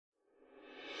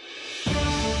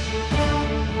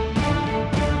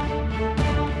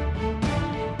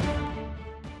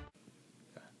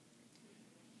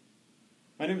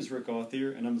name is Rick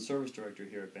Authier, and I'm the Service Director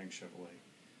here at Bank Chevrolet.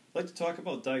 I'd like to talk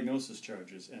about diagnosis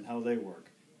charges and how they work.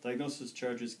 Diagnosis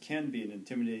charges can be an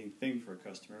intimidating thing for a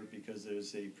customer because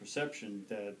there's a perception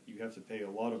that you have to pay a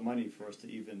lot of money for us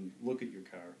to even look at your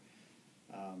car.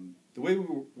 The way we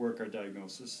work our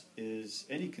diagnosis is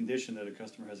any condition that a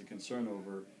customer has a concern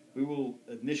over, we will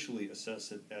initially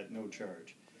assess it at no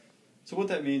charge. So what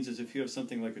that means is if you have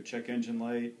something like a check engine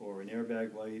light or an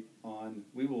airbag light on,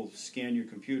 we will scan your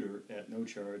computer at no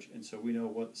charge, and so we know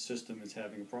what system is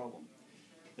having a problem.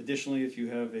 Additionally, if you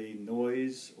have a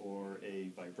noise or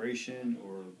a vibration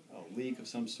or a leak of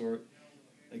some sort,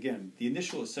 again, the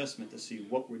initial assessment to see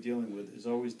what we're dealing with is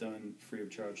always done free of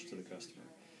charge to the customer.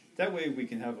 That way we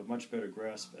can have a much better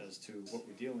grasp as to what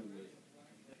we're dealing with.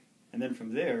 And then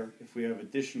from there, if we have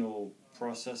additional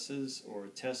processes or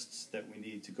tests that we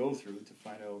need to go through to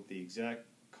find out the exact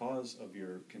cause of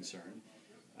your concern,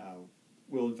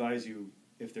 we'll advise you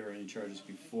if there are any charges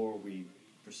before we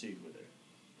proceed with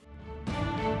it.